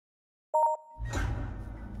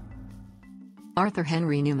Arthur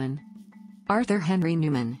Henry Neumann. Arthur Henry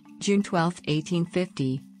Neumann, June 12,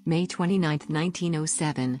 1850, May 29,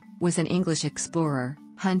 1907, was an English explorer,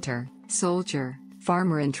 hunter, soldier,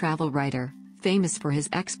 farmer and travel writer, famous for his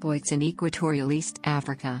exploits in Equatorial East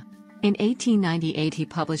Africa. In 1898 he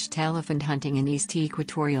published Elephant Hunting in East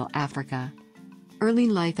Equatorial Africa. Early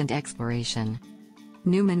life and exploration.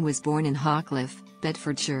 Neumann was born in Hawcliffe,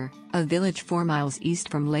 Bedfordshire, a village 4 miles east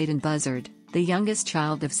from Leighton Buzzard, the youngest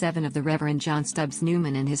child of 7 of the Reverend John Stubbs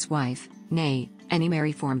Neumann and his wife, née Annie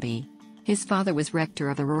Mary Formby. His father was rector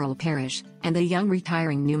of a rural parish, and the young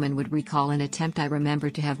retiring Neumann would recall an attempt I remember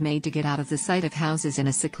to have made to get out of the sight of houses in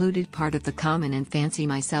a secluded part of the common and fancy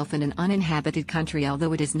myself in an uninhabited country.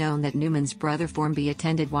 Although it is known that Neumann's brother Formby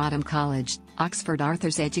attended Wadham College, Oxford,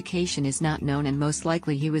 Arthur's education is not known, and most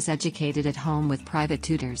likely he was educated at home with private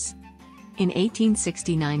tutors. In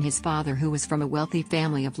 1869 his father, who was from a wealthy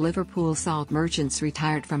family of Liverpool salt merchants,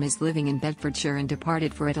 retired from his living in Bedfordshire and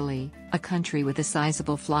departed for Italy, a country with a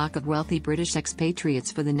sizable flock of wealthy British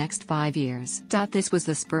expatriates, for the next 5 years. This was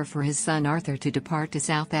the spur for his son Arthur to depart to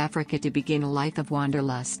South Africa to begin a life of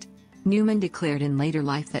wanderlust. Neumann declared in later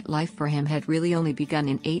life that life for him had really only begun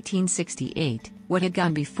in 1868, what had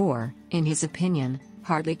gone before, in his opinion,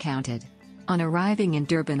 hardly counted. On arriving in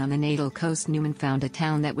Durban on the Natal coast, Neumann found a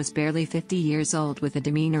town that was barely 50 years old with the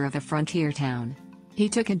demeanor of a frontier town. He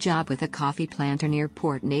took a job with a coffee planter near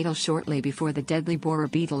Port Natal shortly before the deadly borer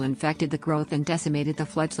beetle infected the growth and decimated the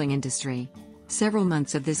fledgling industry. Several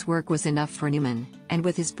months of this work was enough for Neumann, and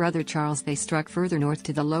with his brother Charles they struck further north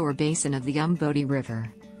to the lower basin of the Umbodi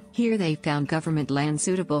River. Here they found government land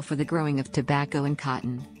suitable for the growing of tobacco and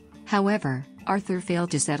cotton. However, Arthur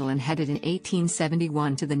failed to settle and headed in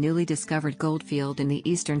 1871 to the newly discovered goldfield in the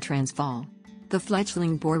eastern Transvaal. The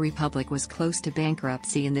fledgling Boer Republic was close to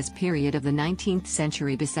bankruptcy in this period of the 19th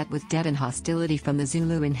century, beset with debt and hostility from the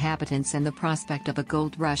Zulu inhabitants, and the prospect of a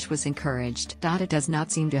gold rush was encouraged. It does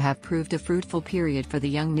not seem to have proved a fruitful period for the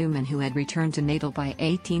young Neumann, who had returned to Natal by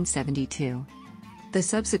 1872. The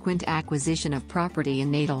subsequent acquisition of property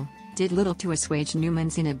in Natal did little to assuage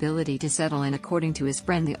Neumann's inability to settle, and according to his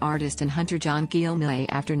friend the artist and hunter John Gilmillet,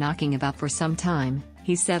 after knocking about for some time,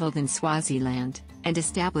 he settled in Swaziland, and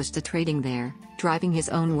established a trading there, driving his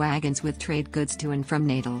own wagons with trade goods to and from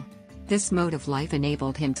Natal. This mode of life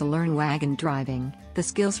enabled him to learn wagon driving, the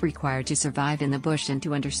skills required to survive in the bush and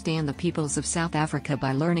to understand the peoples of South Africa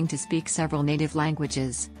by learning to speak several native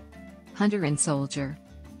languages. Hunter and soldier.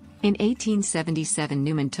 In 1877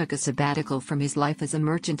 Neumann took a sabbatical from his life as a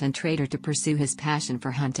merchant and trader to pursue his passion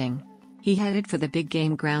for hunting. He headed for the big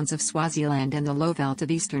game grounds of Swaziland and the low veldt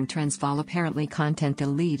of eastern Transvaal, apparently content to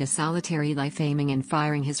lead a solitary life, aiming and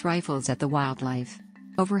firing his rifles at the wildlife.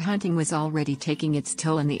 Overhunting was already taking its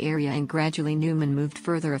toll in the area, and gradually Neumann moved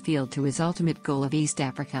further afield to his ultimate goal of East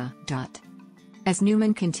Africa. As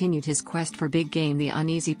Neumann continued his quest for big game, the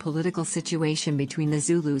uneasy political situation between the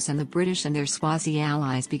Zulus and the British and their Swazi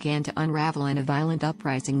allies began to unravel, and a violent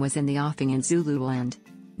uprising was in the offing in Zululand.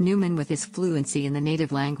 Neumann, with his fluency in the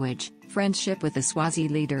native language, friendship with the Swazi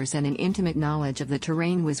leaders and an intimate knowledge of the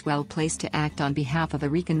terrain, was well placed to act on behalf of a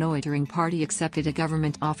reconnoitering party, accepted a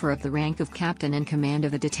government offer of the rank of captain and command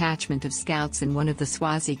of a detachment of scouts in one of the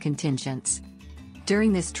Swazi contingents.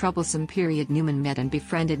 During this troublesome period Neumann met and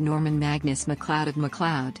befriended Norman Magnus MacLeod of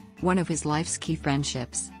MacLeod, one of his life's key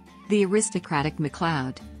friendships. The aristocratic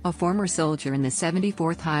MacLeod, a former soldier in the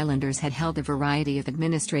 74th Highlanders, had held a variety of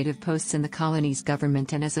administrative posts in the colony's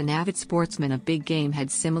government, and as an avid sportsman of big game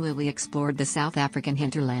had similarly explored the South African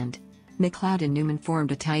hinterland. MacLeod and Neumann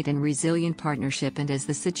formed a tight and resilient partnership, and as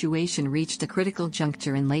the situation reached a critical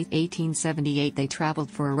juncture in late 1878 they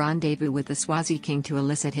traveled for a rendezvous with the Swazi king to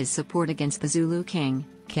elicit his support against the Zulu king,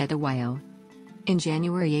 Cetshwayo. In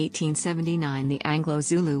January 1879 the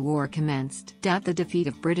Anglo-Zulu War commenced. The defeat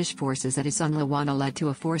of British forces at Isandlwana led to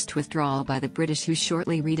a forced withdrawal by the British, who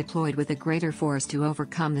shortly redeployed with a greater force to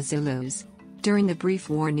overcome the Zulus. During the brief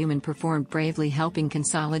war Neumann performed bravely, helping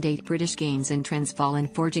consolidate British gains in Transvaal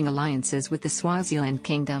and forging alliances with the Swaziland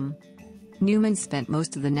kingdom. Neumann spent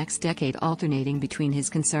most of the next decade alternating between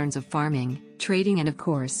his concerns of farming, trading and, of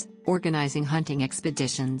course, organizing hunting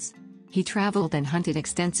expeditions. He traveled and hunted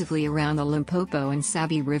extensively around the Limpopo and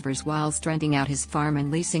Sabi rivers whilst renting out his farm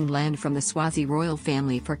and leasing land from the Swazi royal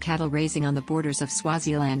family for cattle raising on the borders of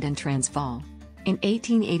Swaziland and Transvaal. In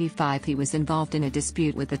 1885 he was involved in a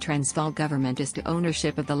dispute with the Transvaal government as to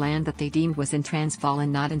ownership of the land that they deemed was in Transvaal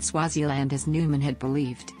and not in Swaziland, as Neumann had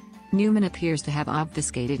believed. Neumann appears to have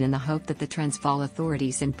obfuscated in the hope that the Transvaal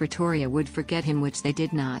authorities in Pretoria would forget him, which they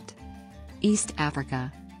did not. East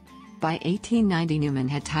Africa. By 1890 Neumann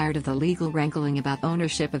had tired of the legal wrangling about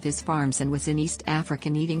ownership of his farms and was in East Africa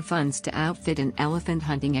needing funds to outfit an elephant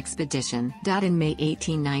hunting expedition. In May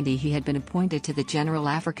 1890 he had been appointed to the General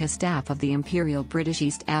Africa Staff of the Imperial British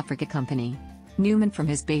East Africa Company. Neumann from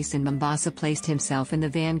his base in Mombasa placed himself in the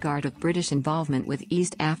vanguard of British involvement with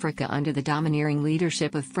East Africa under the domineering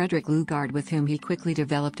leadership of Frederick Lugard, with whom he quickly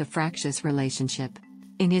developed a fractious relationship.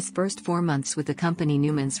 In his first 4 months with the company,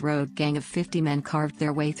 Neumann's road gang of 50 men carved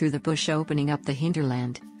their way through the bush, opening up the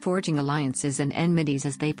hinterland, forging alliances and enmities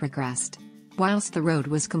as they progressed. Whilst the road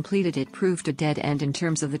was completed, it proved a dead end in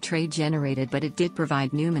terms of the trade generated, but it did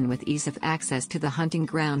provide Neumann with ease of access to the hunting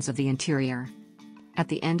grounds of the interior. At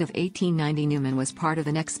the end of 1890 Neumann was part of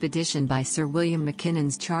an expedition by Sir William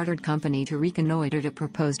Mackinnon's chartered company to reconnoitre a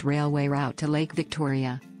proposed railway route to Lake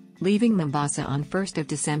Victoria. Leaving Mombasa on 1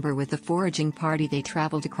 December with the foraging party, they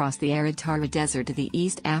travelled across the arid Tara Desert to the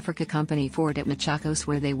East Africa Company fort at Machakos,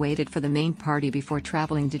 where they waited for the main party before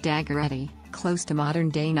travelling to Dagoretti, close to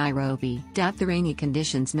modern-day Nairobi. The rainy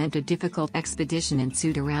conditions meant a difficult expedition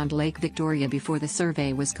ensued around Lake Victoria before the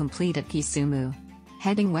survey was complete at Kisumu.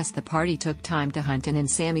 Heading west, the party took time to hunt, and in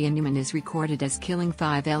Samia Neumann is recorded as killing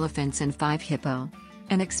 5 elephants and 5 hippo.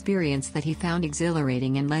 An experience that he found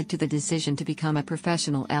exhilarating and led to the decision to become a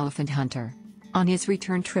professional elephant hunter. On his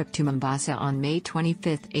return trip to Mombasa on May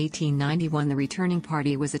 25, 1891, the returning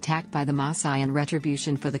party was attacked by the Maasai in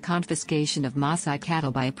retribution for the confiscation of Maasai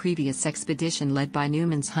cattle by a previous expedition led by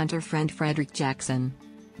Neumann's hunter friend Frederick Jackson.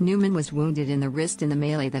 Neumann was wounded in the wrist in the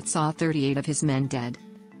melee that saw 38 of his men dead.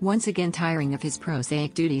 Once again tiring of his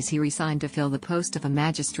prosaic duties, he resigned to fill the post of a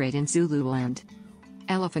magistrate in Zululand.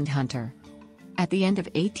 Elephant hunter. At the end of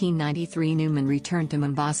 1893 Neumann returned to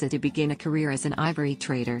Mombasa to begin a career as an ivory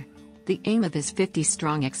trader. The aim of his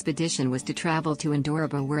 50-strong expedition was to travel to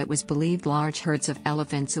Ndorobo, where it was believed large herds of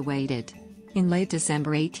elephants awaited. In late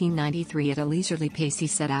December 1893, at a leisurely pace, he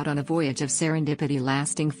set out on a voyage of serendipity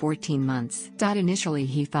lasting 14 months. Initially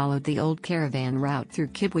he followed the old caravan route through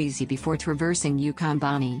Kibwezi before traversing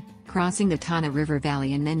Ukambani, crossing the Tana River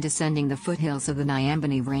Valley and then descending the foothills of the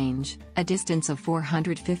Nyambani Range, a distance of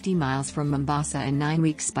 450 miles from Mombasa, in 9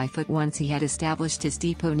 weeks by foot. Once he had established his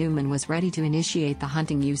depot, Neumann was ready to initiate the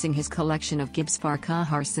hunting using his collection of Gibbs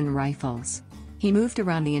Farquharson rifles. He moved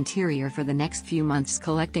around the interior for the next few months,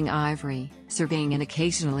 collecting ivory, surveying and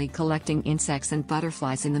occasionally collecting insects and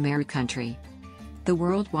butterflies in the Meru country. The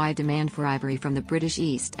worldwide demand for ivory from the British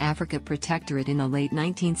East Africa Protectorate in the late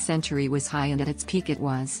 19th century was high, and at its peak it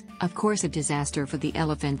was, of course, a disaster for the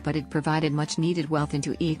elephant, but it provided much-needed wealth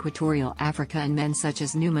into Equatorial Africa, and men such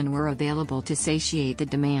as Neumann were available to satiate the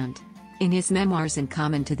demand. In his memoirs In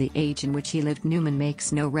Common to the Age in which he lived, Neumann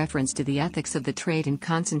makes no reference to the ethics of the trade and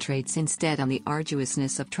concentrates instead on the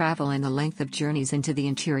arduousness of travel and the length of journeys into the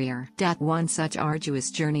interior. One such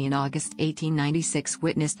arduous journey in August 1896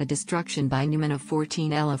 witnessed the destruction by Neumann of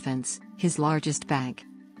 14 elephants, his largest bag.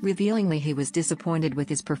 Revealingly, he was disappointed with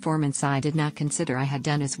his performance. "I did not consider I had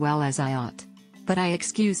done as well as I ought. But I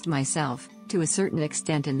excused myself, to a certain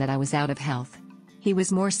extent, in that I was out of health." He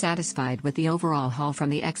was more satisfied with the overall haul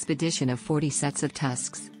from the expedition of 40 sets of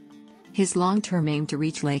tusks. His long-term aim to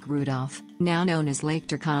reach Lake Rudolph, now known as Lake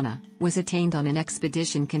Turkana, was attained on an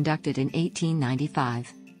expedition conducted in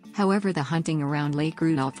 1895. However, the hunting around Lake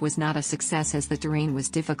Rudolph was not a success, as the terrain was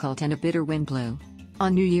difficult and a bitter wind blew.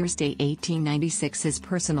 On New Year's Day 1896, his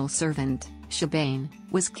personal servant, Shabane,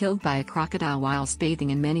 was killed by a crocodile whilst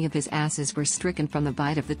bathing, and many of his asses were stricken from the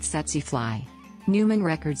bite of the tsetse fly. Neumann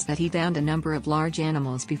records that he downed a number of large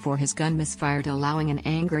animals before his gun misfired, allowing an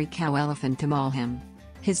angry cow elephant to maul him.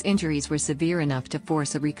 His injuries were severe enough to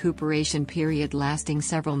force a recuperation period lasting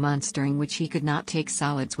several months, during which he could not take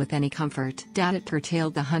solids with any comfort. It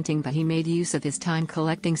curtailed the hunting, but he made use of his time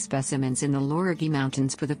collecting specimens in the Lorigi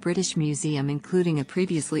Mountains for the British Museum, including a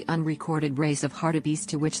previously unrecorded race of hartebeest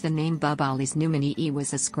to which the name Bubalis Neumannii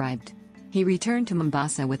was ascribed. He returned to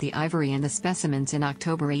Mombasa with the ivory and the specimens in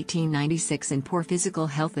October 1896 in poor physical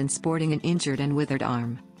health and sporting an injured and withered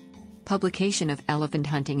arm. Publication of Elephant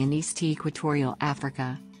Hunting in East Equatorial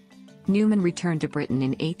Africa. Neumann returned to Britain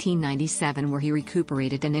in 1897, where he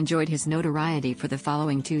recuperated and enjoyed his notoriety for the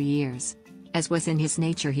following 2 years. As was in his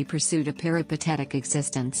nature, he pursued a peripatetic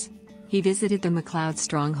existence. He visited the MacLeod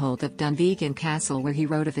stronghold of Dunvegan Castle, where he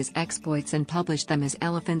wrote of his exploits and published them as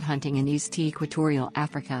Elephant Hunting in East Equatorial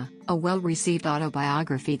Africa, a well-received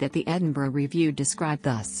autobiography that the Edinburgh Review described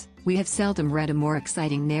thus: "We have seldom read a more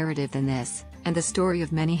exciting narrative than this, and the story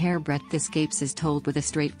of many hairbreadth escapes is told with a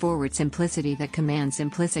straightforward simplicity that commands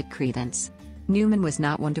implicit credence. Neumann was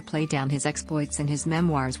not one to play down his exploits, and his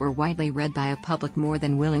memoirs were widely read by a public more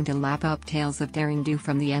than willing to lap up tales of daring do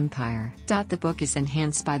from the empire. The book is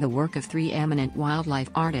enhanced by the work of three eminent wildlife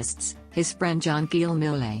artists, his friend John Giel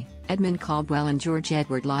Millet, Edmund Caldwell and George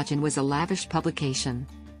Edward Lodge, and was a lavish publication.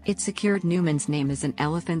 It secured Neumann's name as an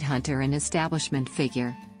elephant hunter and establishment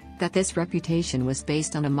figure. That this reputation was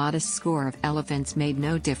based on a modest score of elephants made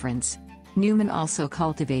no difference. Neumann also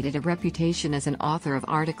cultivated a reputation as an author of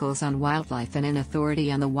articles on wildlife and an authority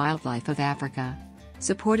on the wildlife of Africa.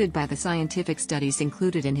 Supported by the scientific studies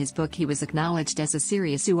included in his book, he was acknowledged as a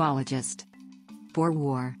serious zoologist. Boer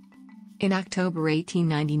War. In October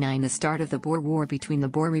 1899, the start of the Boer War between the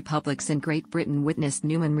Boer republics and Great Britain witnessed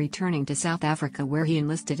Neumann returning to South Africa, where he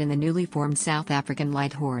enlisted in the newly formed South African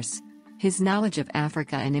Light Horse. His knowledge of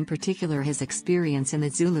Africa, and in particular his experience in the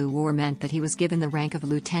Zulu War, meant that he was given the rank of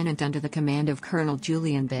lieutenant under the command of Colonel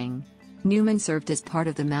Julian Byng. Neumann served as part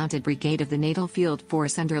of the Mounted Brigade of the Natal Field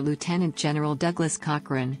Force under Lieutenant General Douglas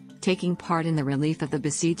Cochrane, taking part in the relief of the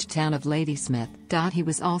besieged town of Ladysmith. He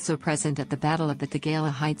was also present at the Battle of the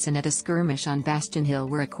Tagala Heights and at a skirmish on Bastion Hill,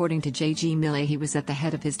 where, according to J.G. Millet, he was at the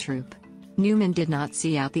head of his troop. Neumann did not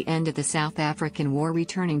see out the end of the South African War,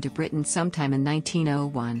 returning to Britain sometime in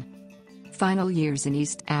 1901. Final years in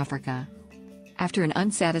East Africa. After an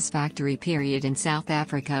unsatisfactory period in South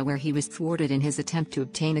Africa where he was thwarted in his attempt to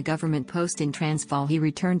obtain a government post in Transvaal, he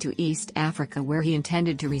returned to East Africa, where he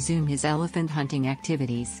intended to resume his elephant hunting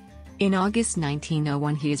activities. In August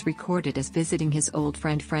 1901, he is recorded as visiting his old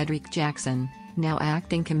friend Frederick Jackson, now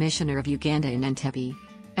acting commissioner of Uganda in Entebbe,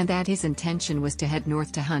 and that his intention was to head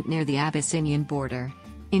north to hunt near the Abyssinian border.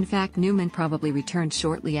 In fact, Neumann probably returned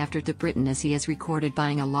shortly after to Britain, as he is recorded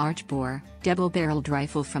buying a large bore, double-barreled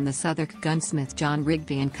rifle from the Southwark gunsmith John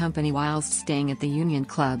Rigby and Company whilst staying at the Union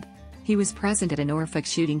Club. He was present at a Norfolk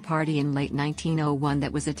shooting party in late 1901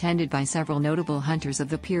 that was attended by several notable hunters of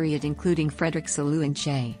the period, including Frederick Selous and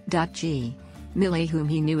J.G. Millet, whom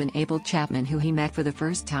he knew, and Abel Chapman, who he met for the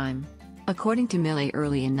first time. According to Millet,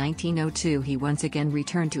 early in 1902 he once again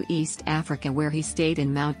returned to East Africa, where he stayed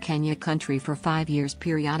in Mount Kenya country for 5 years,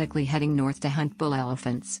 periodically heading north to hunt bull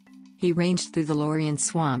elephants. He ranged through the Lorient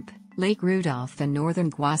Swamp, Lake Rudolph and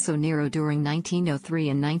northern Guaso Nero during 1903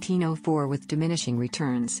 and 1904 with diminishing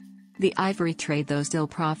returns. The ivory trade, though still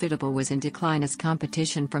profitable, was in decline as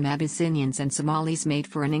competition from Abyssinians and Somalis made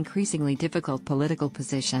for an increasingly difficult political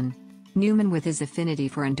position. Neumann, with his affinity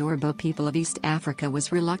for Ndorbo people of East Africa,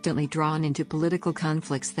 was reluctantly drawn into political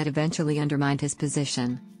conflicts that eventually undermined his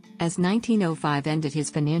position. As 1905 ended, his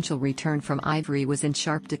financial return from ivory was in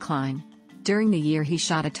sharp decline. During the year he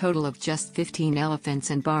shot a total of just 15 elephants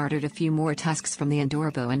and bartered a few more tusks from the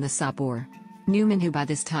Ndorbo and the Sabor. Neumann, who by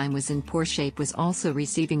this time was in poor shape, was also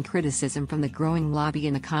receiving criticism from the growing lobby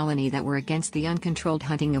in the colony that were against the uncontrolled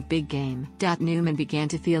hunting of big game. Neumann began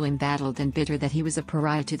to feel embattled and bitter that he was a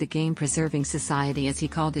pariah to the game-preserving society, as he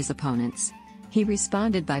called his opponents. He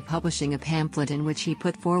responded by publishing a pamphlet in which he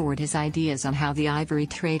put forward his ideas on how the ivory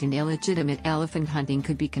trade and illegitimate elephant hunting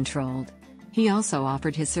could be controlled. He also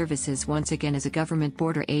offered his services once again as a government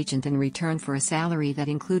border agent in return for a salary that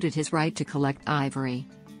included his right to collect ivory.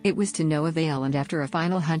 It was to no avail, and after a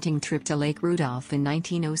final hunting trip to Lake Rudolph in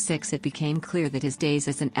 1906 it became clear that his days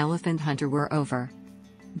as an elephant hunter were over.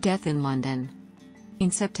 Death in London. In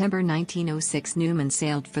September 1906 Neumann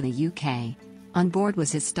sailed for the UK. On board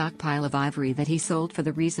was his stockpile of ivory that he sold for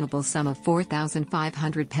the reasonable sum of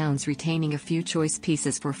 £4,500, retaining a few choice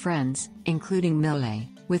pieces for friends, including Millet,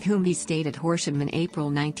 with whom he stayed at Horsham in April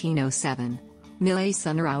 1907. Millet's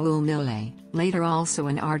son Raoul Millet, later also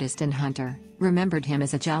an artist and hunter, remembered him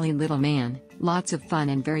as a jolly little man, lots of fun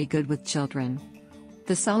and very good with children.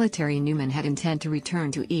 The solitary Neumann had intent to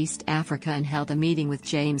return to East Africa and held a meeting with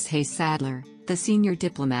James Hay Sadler, the senior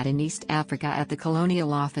diplomat in East Africa at the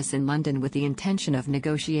Colonial Office in London, with the intention of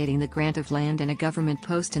negotiating the grant of land and a government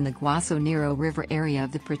post in the Guaso Nero River area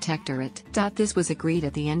of the Protectorate. This was agreed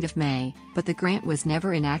at the end of May, but the grant was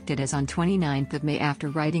never enacted, as on 29th of May, after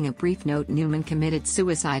writing a brief note, Neumann committed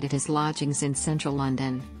suicide at his lodgings in central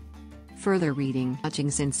London. Further reading: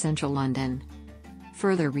 Lodgings in central London.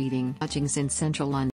 Further reading: Lodgings in central London.